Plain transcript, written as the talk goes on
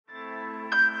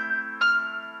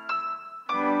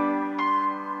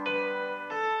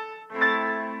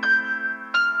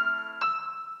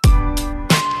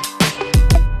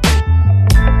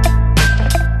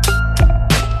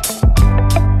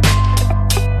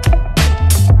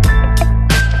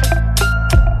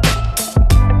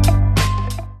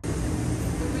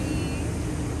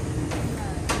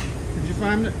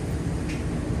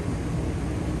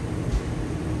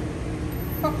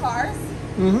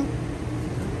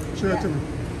Show it to me.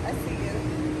 I see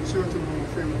you. Show it to me on the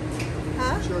film.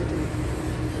 Huh? Show it to me.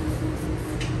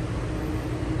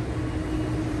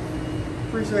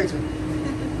 Appreciate you.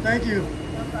 Thank you.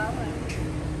 No problem.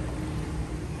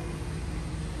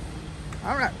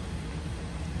 All right.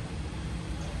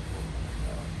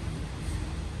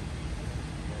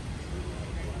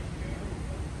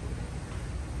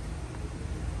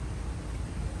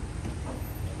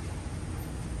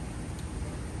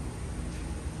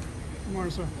 Good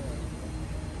morning, sir.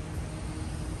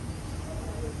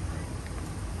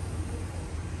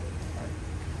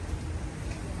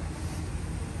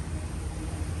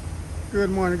 Good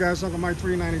morning, guys. Uncle Mike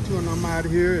 392, and I'm out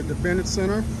here at the Bennett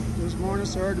Center this morning,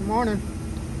 sir. Good morning.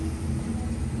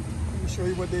 Let me show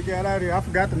you what they got out here. I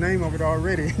forgot the name of it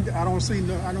already. I don't see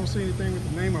anything with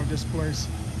the name of this place.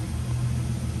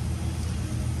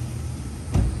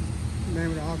 The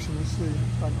name of the auction. Let's see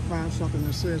if I can find something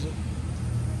that says it.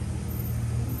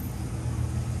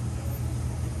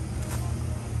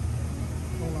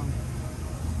 Hold on.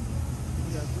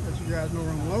 As you guys know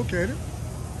where I'm located.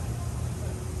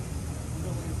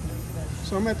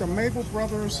 So I'm at the Maple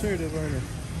Brothers. Here it is right here.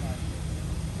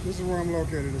 This is where I'm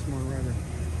located this morning, right here.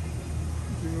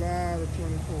 July the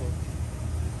 24th.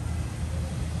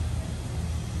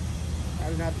 I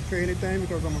didn't have to pay anything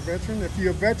because I'm a veteran. If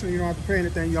you're a veteran, you don't have to pay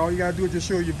anything. All you gotta do is just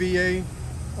show your VA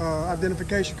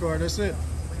identification card. That's it.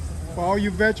 For all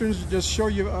you veterans, just show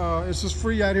you, it's just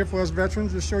free out here for us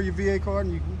veterans. Just show your VA card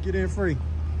and you can get in free.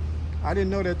 I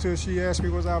didn't know that till she asked me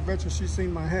was I a veteran. She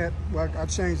seen my hat. Well, I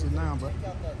changed it now, but.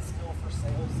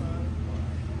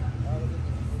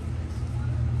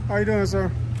 How you doing, sir?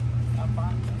 I'm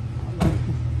fine.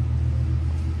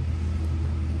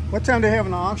 What time they have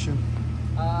an auction?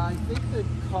 I think the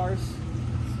cars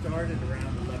started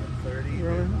around 11:30.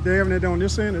 Really? They having it on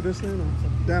this end or this end?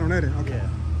 Or down on that end? Okay. Yeah.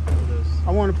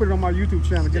 I want to put it on my YouTube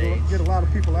channel. Get a lot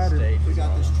of people out here. We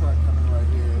got this truck coming right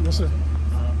here. Yes, sir.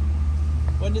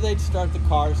 When do they start the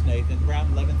cars, Nathan?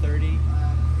 Around 11:30?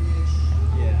 Ish.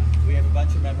 Yeah. We have a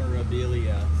bunch of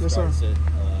memorabilia. Yes, sir. Starts at 10:30,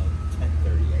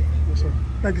 I think. Yes, sir.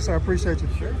 Thank you, sir. I appreciate you.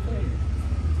 Sure thing.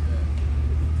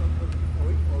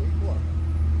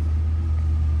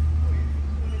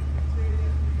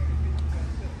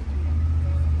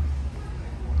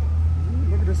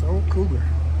 Look at this old Cougar.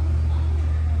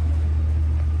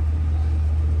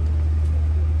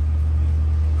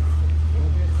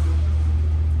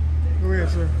 Go ahead,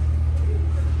 sir.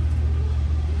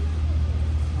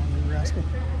 I'm a rascal.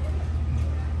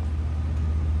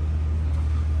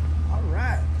 All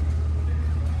right.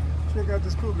 Check out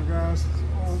this Cougar, guys. It's an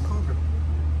old Cougar.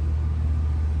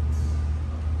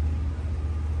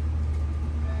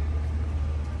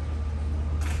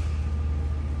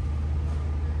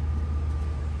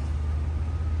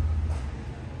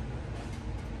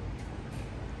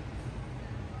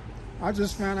 I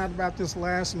just found out about this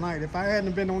last night. If I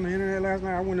hadn't been on the internet last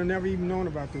night, I wouldn't have never even known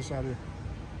about this out here.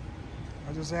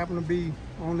 I just happened to be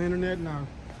on the internet and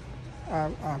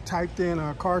I typed in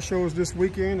car shows this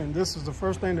weekend, and this is the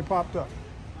first thing that popped up.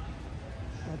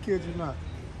 I kid you not.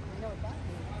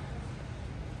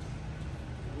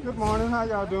 Good morning. How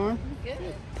y'all doing?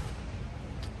 Good.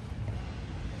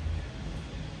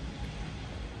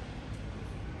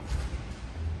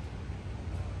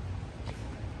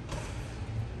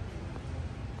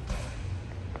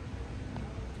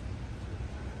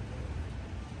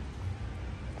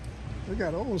 They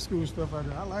got old school stuff out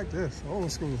there. I like this, old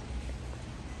school.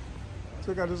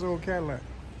 Check out this old Cadillac.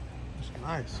 It's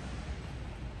nice.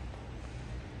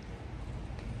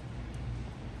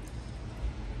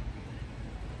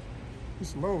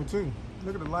 It's low too.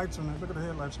 Look at the lights on it. Look at the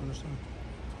headlights on this thing.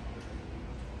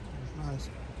 It's nice.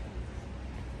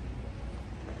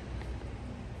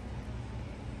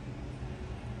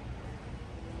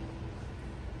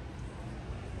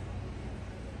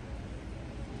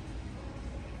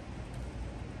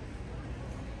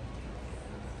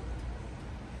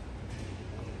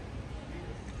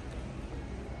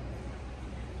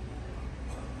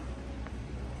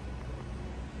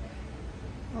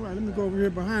 All right, let me go over here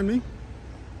behind me.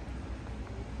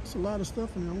 It's a lot of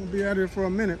stuff in here. I'm gonna be out here for a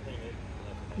minute.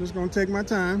 I'm just gonna take my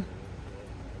time.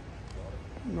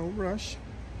 No rush.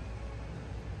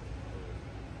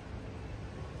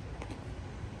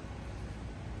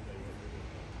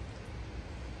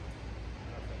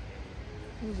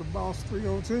 There's a Boss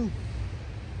 302.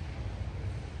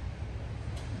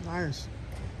 Nice.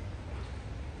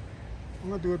 I'm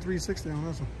gonna do a 360 on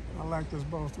this one. I like this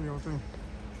Boss 302.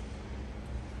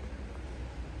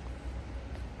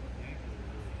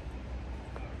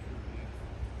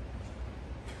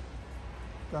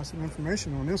 Got some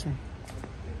information on this one.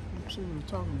 Let's see what we're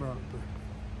talking about.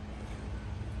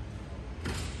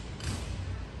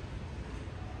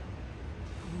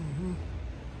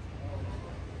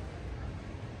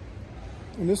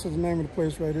 And this is the name of the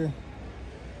place right here.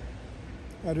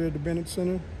 Out here at the Bennett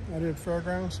Center, out here at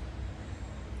Fairgrounds.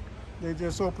 They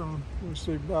just opened, let's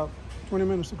see, about 20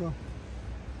 minutes ago.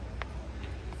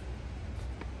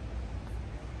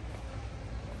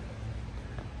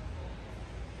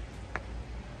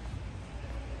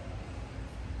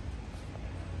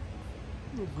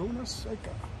 Laguna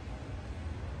Seca.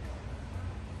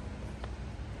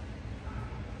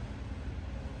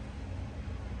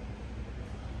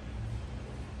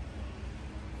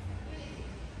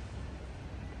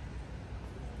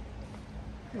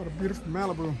 What a beautiful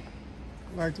Malibu.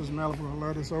 I like this Malibu. I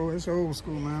love this old, it's old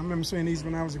school, man. I remember seeing these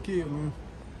when I was a kid, man.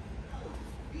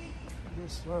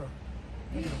 Yes, sir.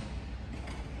 Look at them.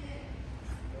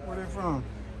 Where they from?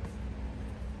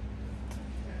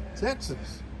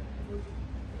 Texas.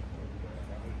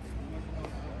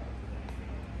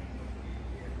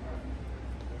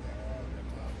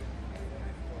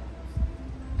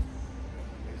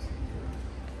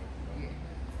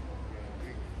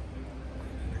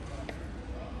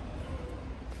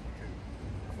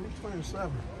 We're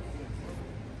 27.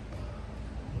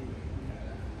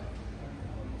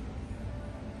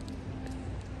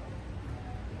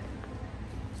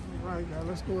 All right, guys,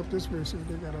 let's go up this way and see what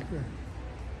they got up here.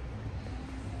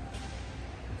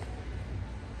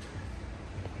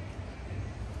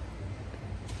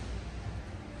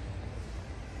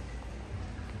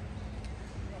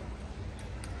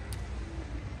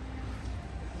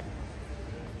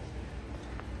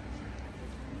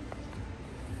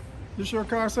 This your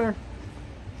car, sir?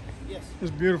 Yes.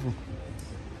 It's beautiful.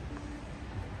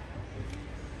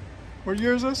 What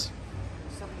year is this?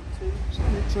 72.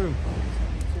 72.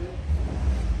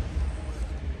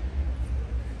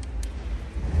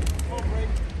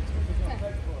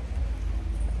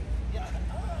 Yeah, I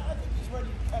think he's ready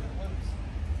to cut it loose.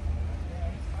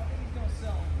 Yeah, I think he's going to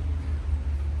sell it.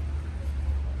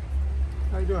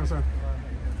 How you doing, sir?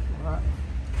 All right.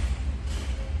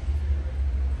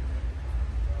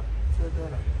 Check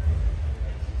that out.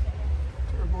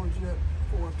 Turbo Jet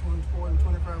 424 and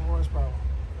 25 horsepower.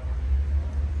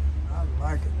 I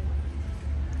like it.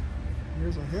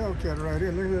 Here's a Hellcat right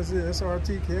here. Look at this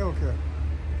SRT Hellcat.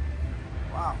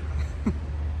 Wow.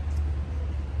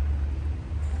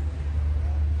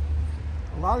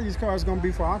 A lot of these cars are going to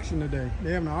be for auction today.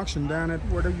 They have an auction down at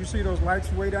where you see those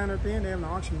lights way down at the end. They have an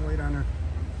auction way down there.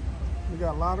 We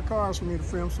got a lot of cars for me to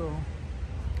film, so I'm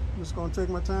just going to take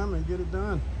my time and get it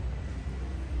done.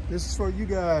 This is for you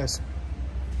guys.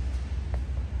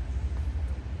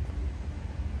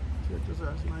 Check this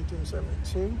out. It's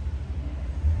 1972.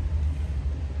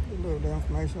 A little bit of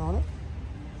information on it.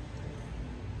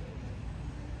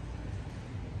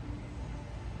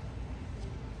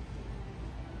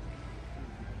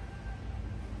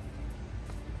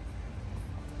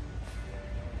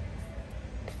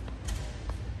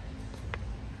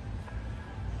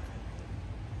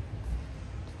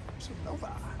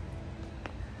 Nova.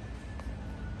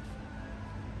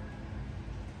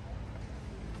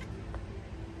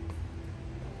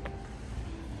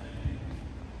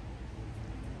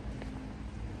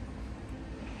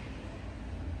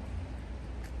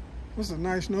 This is a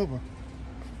nice Nova.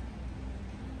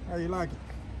 How you like it?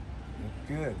 It's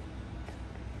good.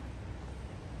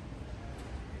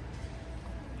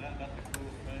 That's the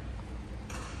coolest thing.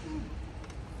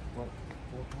 What?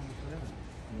 427?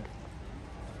 Yeah.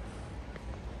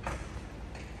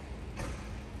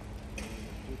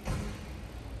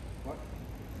 What?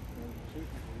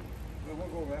 No, we'll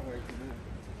go that way.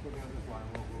 Let's go down this line.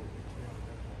 We'll go.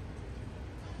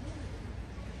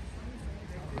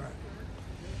 All right.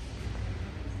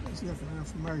 Let's get some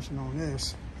information on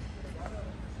this.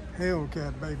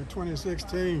 Hellcat, baby,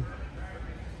 2016.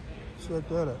 Check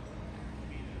that out.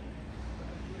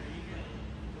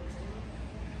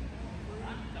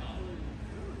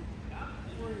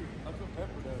 That's what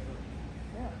Pepper does.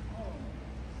 Yeah.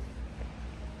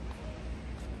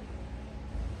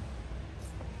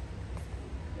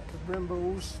 Got the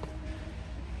Brimbos.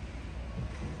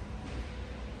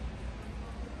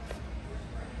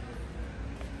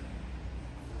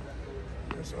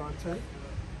 That's our tank.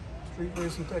 Street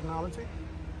racing technology.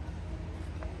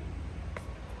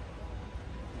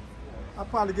 I'll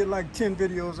probably get like 10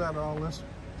 videos out of all this.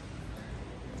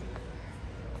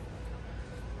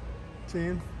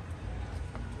 10.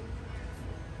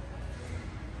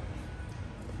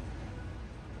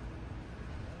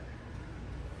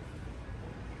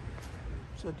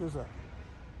 Check this out.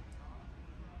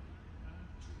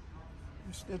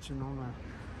 You're stitching on that.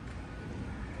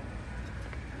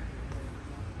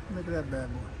 Look at that bad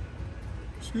boy.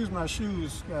 Excuse my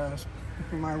shoes, guys.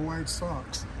 My white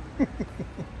socks.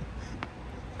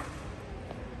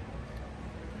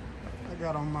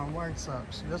 got on my white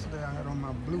socks. Yesterday I had on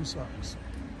my blue socks.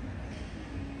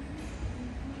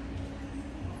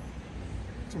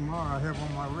 Tomorrow I have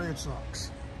on my red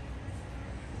socks.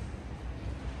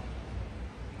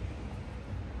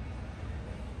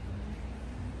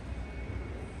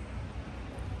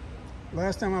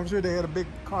 Last time I was here, they had a big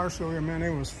car show here, man. It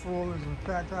was full. It was a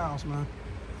packed house, man.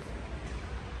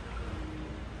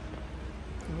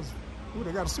 It was, ooh,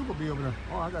 they got a Super Bee over there.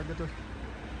 Oh, I gotta get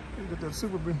that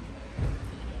Super Bee.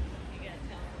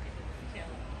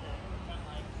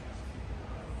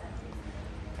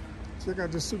 Check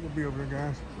out this Super Bee over there,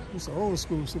 guys. It's an old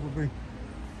school Super Bee.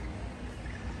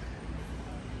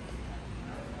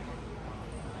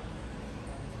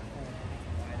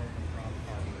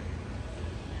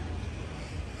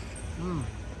 I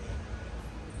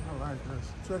like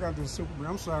this. Check out this Super Bee.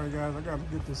 I'm sorry, guys. I gotta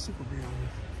get this Super Bee on here.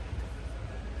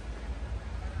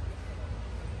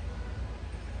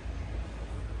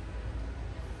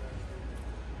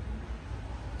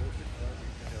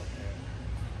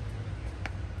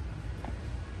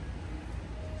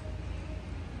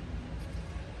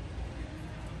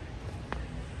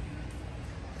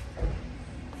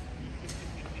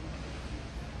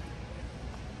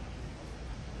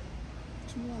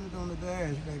 $200 on the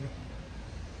dash, baby.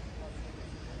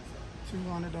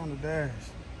 $200 on the dash.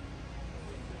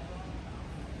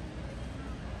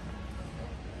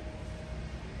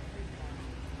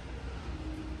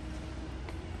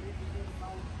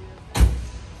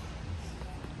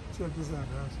 Check this out,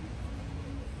 guys.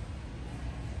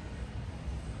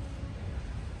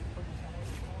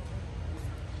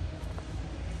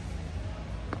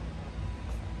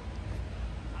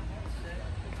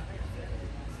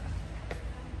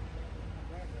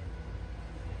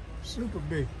 Super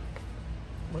big.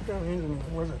 What kind of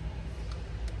engine was it?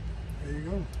 There you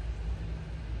go.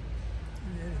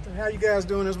 How you guys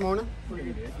doing this morning?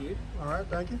 Pretty good, you? All right,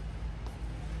 thank you.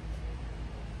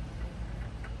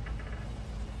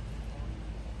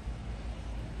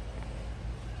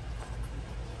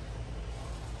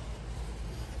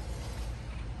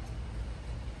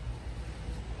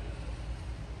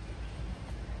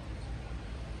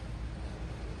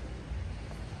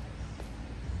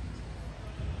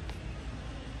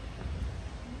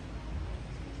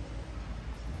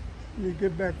 Let me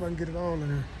get back if I can get it all in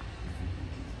there.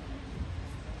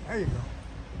 There you go.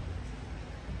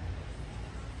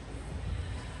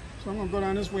 So I'm gonna go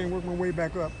down this way and work my way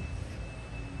back up.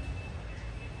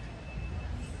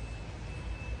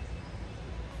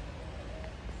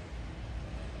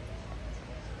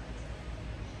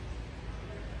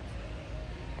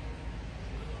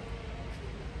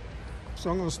 So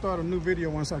I'm gonna start a new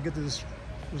video once I get to this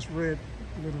red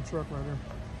little truck right there.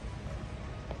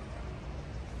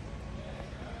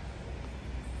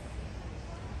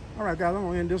 All right, guys, I'm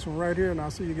gonna end this one right here, and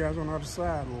I'll see you guys on the other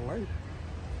side later.